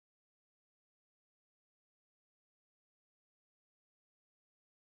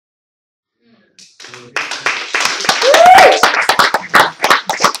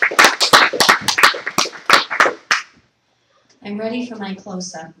ready for my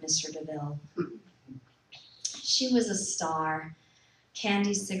close-up, Mr. DeVille. She was a star.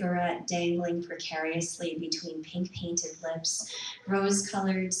 Candy cigarette dangling precariously between pink-painted lips,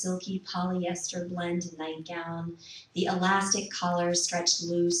 rose-colored silky polyester blend nightgown, the elastic collar stretched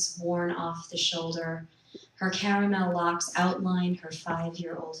loose, worn off the shoulder. Her caramel locks outlined her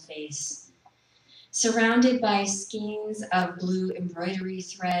 5-year-old face. Surrounded by skeins of blue embroidery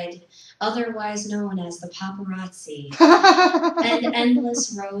thread, otherwise known as the paparazzi, and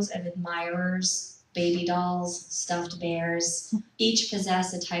endless rows of admirers, baby dolls, stuffed bears, each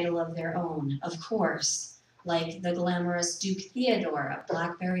possess a title of their own, of course, like the glamorous Duke Theodore of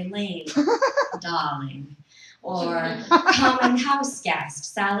Blackberry Lane, darling, or common house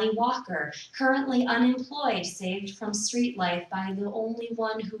guest Sally Walker, currently unemployed, saved from street life by the only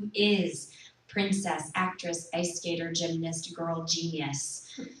one who is princess, actress, ice skater, gymnast, girl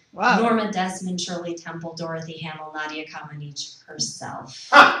genius. Wow. Norma Desmond, Shirley Temple, Dorothy Hamill, Nadia Comaneci herself.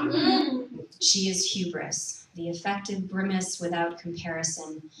 She is hubris, the effective grimace without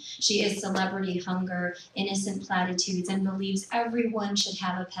comparison. She is celebrity hunger, innocent platitudes, and believes everyone should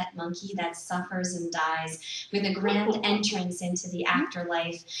have a pet monkey that suffers and dies with a grand entrance into the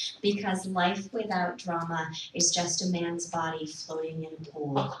afterlife, because life without drama is just a man's body floating in a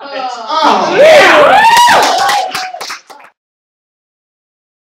pool. Oh, yeah!